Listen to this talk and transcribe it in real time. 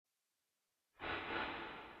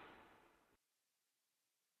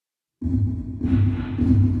Every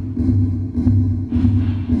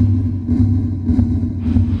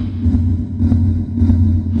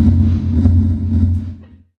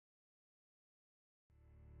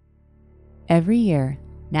year,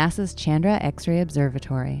 NASA's Chandra X-ray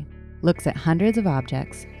Observatory looks at hundreds of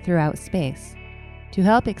objects throughout space to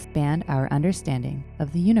help expand our understanding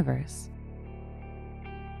of the universe.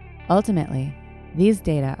 Ultimately, these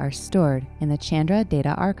data are stored in the Chandra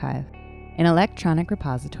Data Archive, an electronic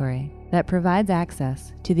repository that provides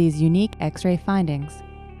access to these unique X-ray findings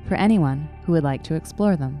for anyone who would like to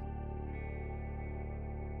explore them.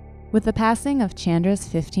 With the passing of Chandra's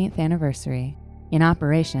 15th anniversary, in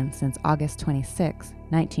operation since August 26,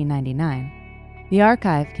 1999, the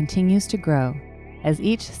archive continues to grow as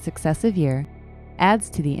each successive year adds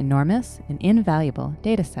to the enormous and invaluable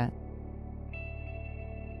dataset.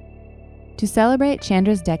 To celebrate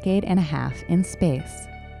Chandra's decade and a half in space,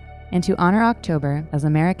 and to honor October as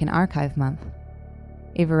American Archive Month,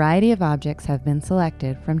 a variety of objects have been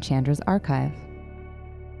selected from Chandra's archive.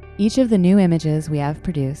 Each of the new images we have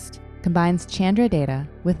produced combines Chandra data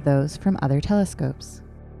with those from other telescopes.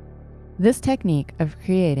 This technique of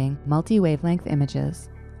creating multi-wavelength images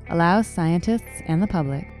allows scientists and the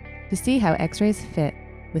public to see how X-rays fit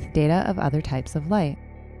with data of other types of light,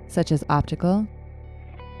 such as optical,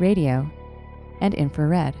 radio, and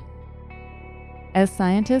infrared. As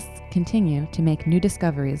scientists continue to make new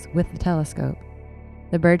discoveries with the telescope,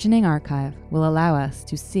 the burgeoning archive will allow us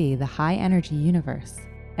to see the high-energy universe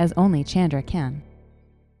as only Chandra can.